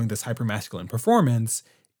really doing this hyper masculine performance,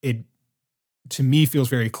 it to me feels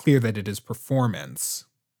very clear that it is performance.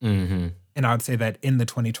 Mm-hmm. And I would say that in the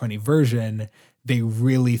 2020 version, they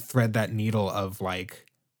really thread that needle of like,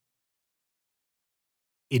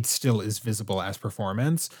 it still is visible as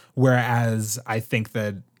performance. Whereas I think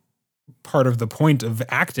that part of the point of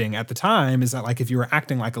acting at the time is that like, if you were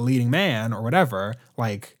acting like a leading man or whatever,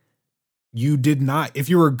 like you did not, if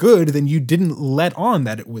you were good, then you didn't let on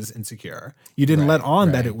that it was insecure. You didn't let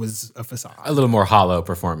on that it was a facade. A little more hollow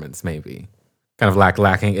performance, maybe. Kind of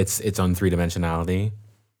lacking its own three-dimensionality.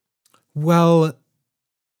 Well,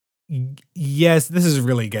 yes, this is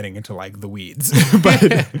really getting into like the weeds,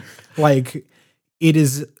 but like it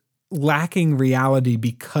is lacking reality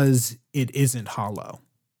because it isn't hollow.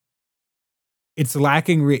 It's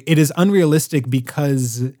lacking, it is unrealistic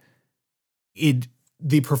because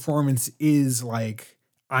the performance is like,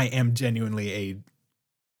 I am genuinely a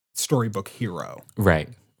storybook hero. Right.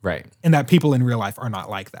 And that people in real life are not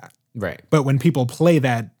like that. Right. But when people play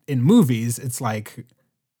that in movies, it's like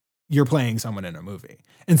you're playing someone in a movie.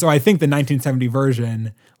 And so I think the 1970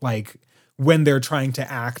 version, like when they're trying to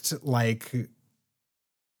act like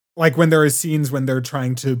when there are scenes when they're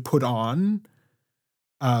trying to put on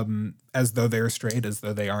as though they're straight, as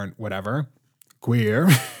though they aren't whatever, queer,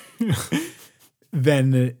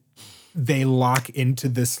 then they lock into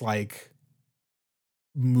this like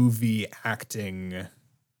movie acting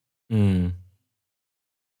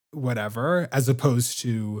whatever, as opposed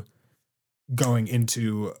to going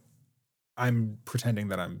into, I'm pretending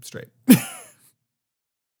that I'm straight.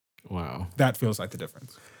 Wow. That feels like the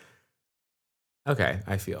difference. Okay,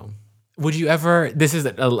 I feel. Would you ever, this is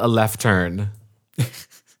a left turn,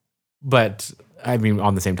 but I mean,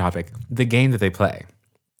 on the same topic, the game that they play,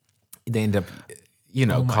 they end up,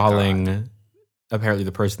 calling God. apparently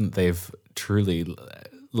the person that they've truly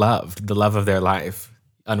loved, the love of their life,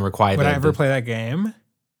 unrequited. Would I ever play that game?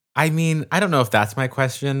 I mean, I don't know if that's my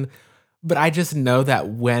question, but I just know that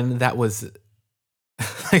when that was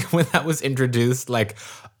introduced, like,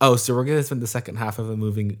 oh, so we're gonna spend the second half of a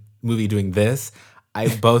movie doing this,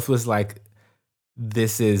 I both was like,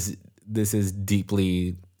 this is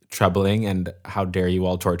deeply troubling, and how dare you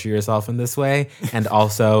all torture yourself in this way, and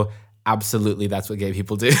also absolutely that's what gay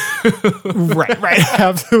people do. right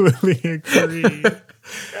absolutely agree.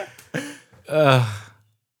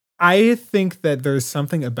 I think that there's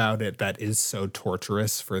something about it that is so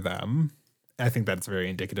torturous for them. I think that's very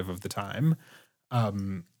indicative of the time.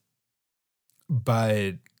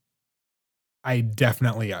 But I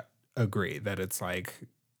definitely agree that it's like,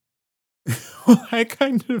 I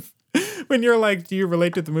kind of, when you're like, do you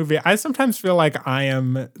relate to the movie? I sometimes feel like I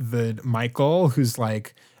am the Michael who's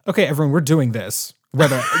like, okay, everyone, we're doing this,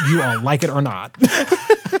 whether you all like it or not.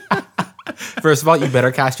 First of all, you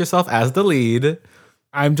better cast yourself as the lead.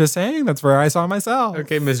 I'm just saying, that's where I saw myself.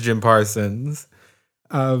 Okay, Miss Jim Parsons.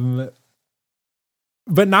 But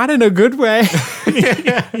not in a good way.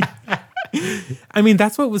 I mean,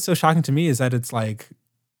 that's what was so shocking to me, is that it's like,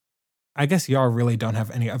 I guess y'all really don't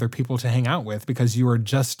have any other people to hang out with because you are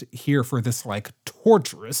just here for this like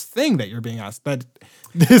torturous thing that you're being asked, that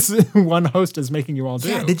this one host is making you all do.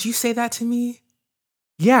 Yeah, did you say that to me?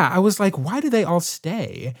 Yeah, I was like, why do they all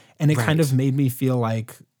stay? And it kind Right. of made me feel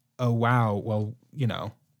like, oh, wow, well,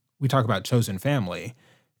 we talk about chosen family.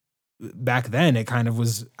 Back then, it kind of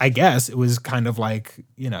was, I guess, it was kind of like,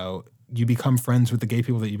 you become friends with the gay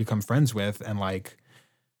people that you become friends with, and like,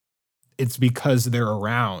 it's because they're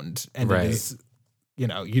around, and Right. it is, you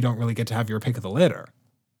don't really get to have your pick of the litter.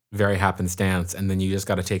 very happenstance, and then you just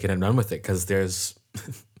got to take it and run with it because there's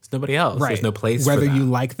nobody else. Right. There's no place whether for that. you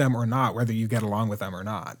like them or not, whether you get along with them or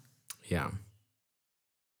not. Yeah.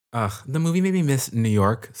 The movie made me miss New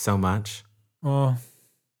York so much. Well,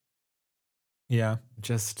 yeah.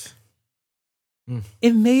 Just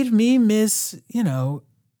It made me miss,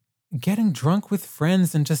 getting drunk with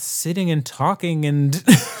friends and just sitting and talking and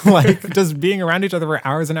like just being around each other for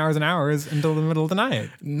hours and hours and hours until the middle of the night.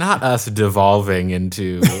 not us devolving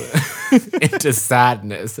into into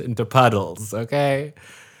sadness, into puddles, okay?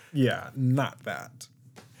 Yeah, not that.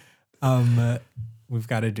 We've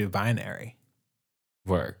got to do binary.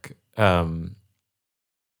 Work. Okay,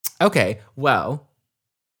 well,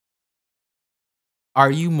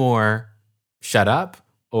 are you more Shut Up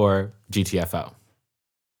or GTFO?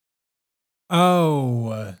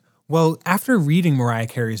 Oh, well, after reading Mariah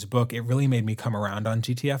Carey's book, it really made me come around on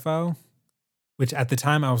GTFO, which at the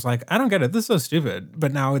time I was like, I don't get it. This is so stupid.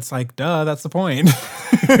 But now it's like, duh, that's the point.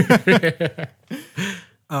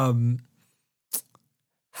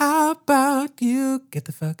 How about you get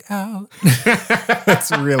the fuck out?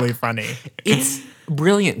 That's really funny. It's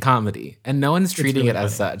brilliant comedy, and no one's treating really it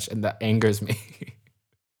as funny. such, and that angers me.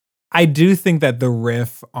 I do think that the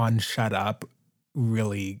riff on Shut Up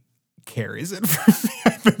really carries it for me. I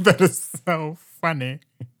think that is so funny.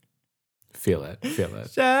 Feel it. Shut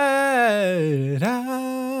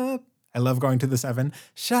up. I love going to the 7.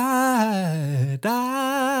 Shut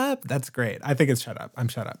up. That's great. I think it's Shut Up. I'm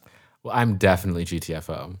Shut Up. Well, I'm definitely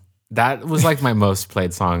GTFO. That was like my most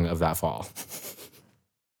played song of that fall.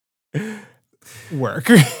 Work.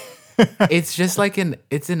 It's just like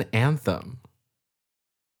it's an anthem.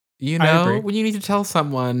 You I know, agree. when you need to tell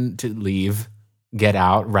someone to leave, get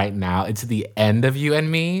out right now, it's the end of you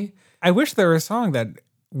and me. I wish there were a song that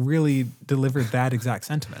really delivered that exact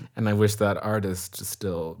sentiment. And I wish that artist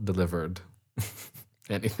still delivered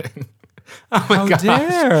anything. Oh my How gosh.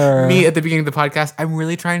 dare. Me at the beginning of the podcast, I'm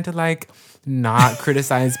really trying to like not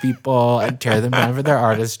criticize people and tear them down for their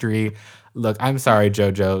artistry. Look, I'm sorry,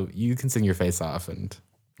 JoJo. You can sing your face off and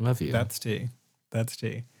love you. That's tea.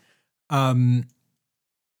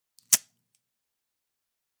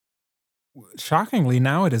 Shockingly,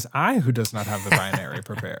 now it is I who does not have the binary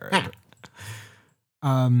prepared.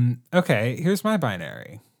 Okay, here's my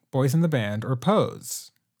binary. Boys in the Band or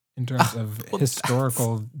Pose in terms of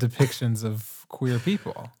historical depictions of queer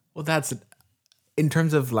people. Well, that's in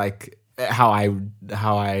terms of like how I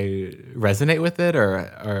resonate with it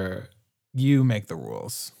or You make the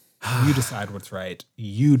rules. You decide what's right.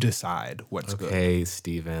 You decide what's good. okay,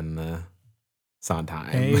 Steven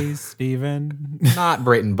Sondheim. Hey, Steven. Not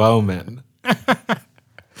Brayton Bowman.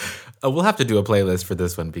 We'll have to do a playlist for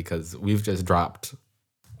this one because we've just dropped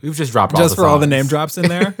all Just the for all the songs. name drops in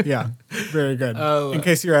there? Yeah, very good. Oh. In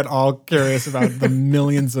case you're at all curious about the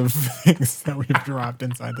millions of things that we've dropped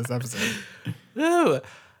inside this episode. Ooh,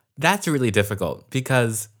 that's really difficult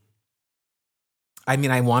because I mean,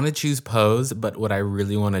 I want to choose Pose, but what I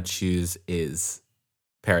really want to choose is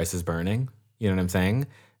Paris is Burning. You know what I'm saying?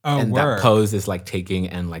 Oh, and word. that Pose is like taking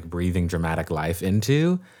and like breathing dramatic life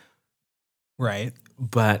into. Right.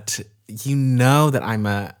 But you know that I'm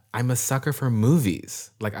a sucker for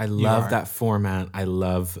movies. Like I love are. that format. I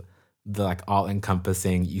love the like all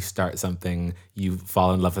encompassing. You start something, you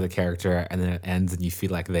fall in love with a character, and then it ends, and you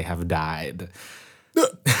feel like they have died.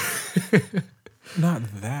 Not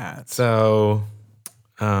that. So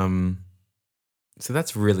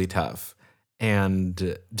that's really tough.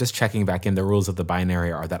 And just checking back in, the rules of the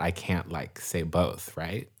binary are that I can't like say both,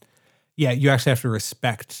 right? Yeah, you actually have to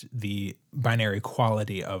respect the binary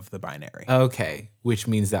quality of the binary. Okay, which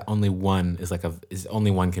means that only one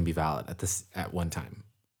only one can be valid at one time.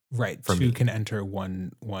 Right. For Two me. can enter,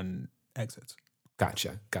 one exits.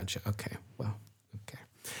 Gotcha. Okay. Well, okay.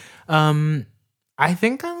 I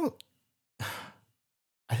think I'm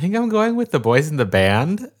going with the Boys in the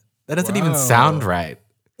Band. That doesn't even sound Whoa. right.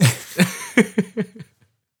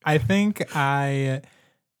 I think I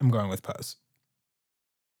am going with Pose.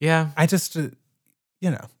 Yeah. I just, duh.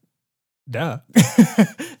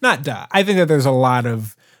 Not duh. I think that there's a lot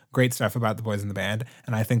of great stuff about the Boys in the Band.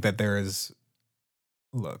 And I think that the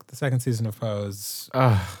second season of Pose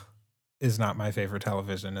Ugh. is not my favorite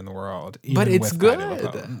television in the world. But even it's with good. Patti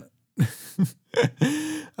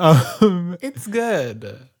LuPone. It's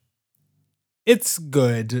good. It's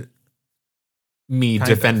good. Me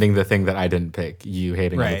Kind of. defending the thing that I didn't pick, you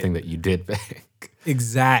hating on the Right. thing that you did pick.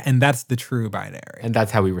 And that's the true binary. And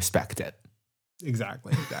that's how we respect it.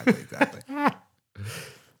 Exactly.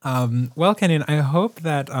 Well, Kenyon, I hope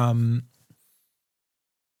that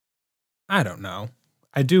I don't know.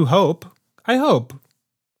 I do hope. I hope.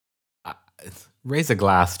 raise a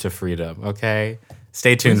glass to freedom, okay?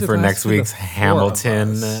 Stay tuned Raise a for glass next to the week's 4 of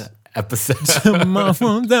Hamilton us. episode.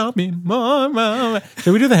 Tomorrow there'll be more.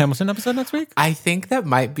 Should we do the Hamilton episode next week? I think that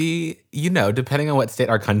might be, depending on what state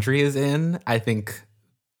our country is in, I think,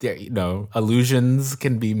 allusions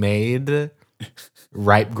can be made.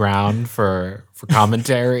 Ripe ground for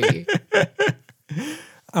commentary.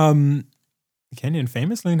 Kenyon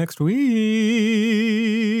famously next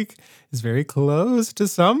week is very close to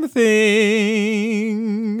something.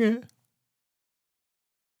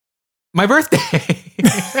 My birthday.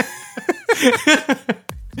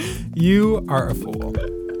 You are a fool.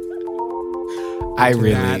 I To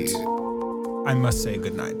really. that, I must say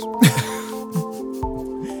goodnight.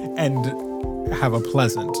 And have a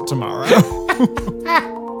pleasant tomorrow.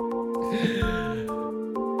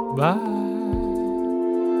 Bye.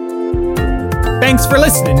 Thanks for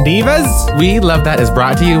listening, divas. We Love That is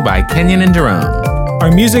brought to you by Kenyon and Jerome.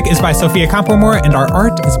 Our music is by Sophia Campomore, and our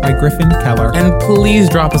art is by Griffin Keller. And please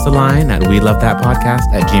drop us a line at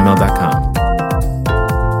welovethatpodcast@gmail.com.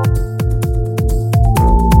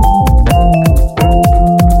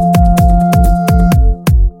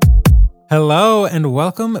 Hello, and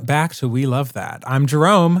welcome back to We Love That. I'm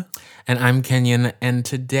Jerome. And I'm Kenyon, and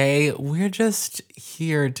today we're just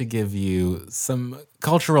here to give you some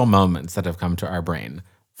cultural moments that have come to our brain.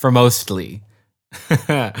 For mostly.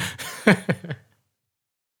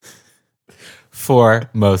 For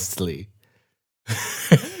mostly.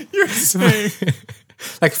 You're saying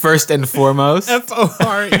Like first and foremost.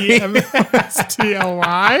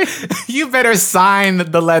 FOREMSTLY? You better sign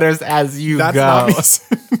the letters as you That's go. not me.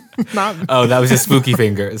 Not me. Oh, that was just spooky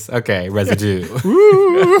fingers. Okay, residue.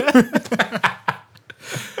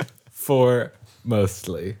 For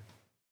mostly.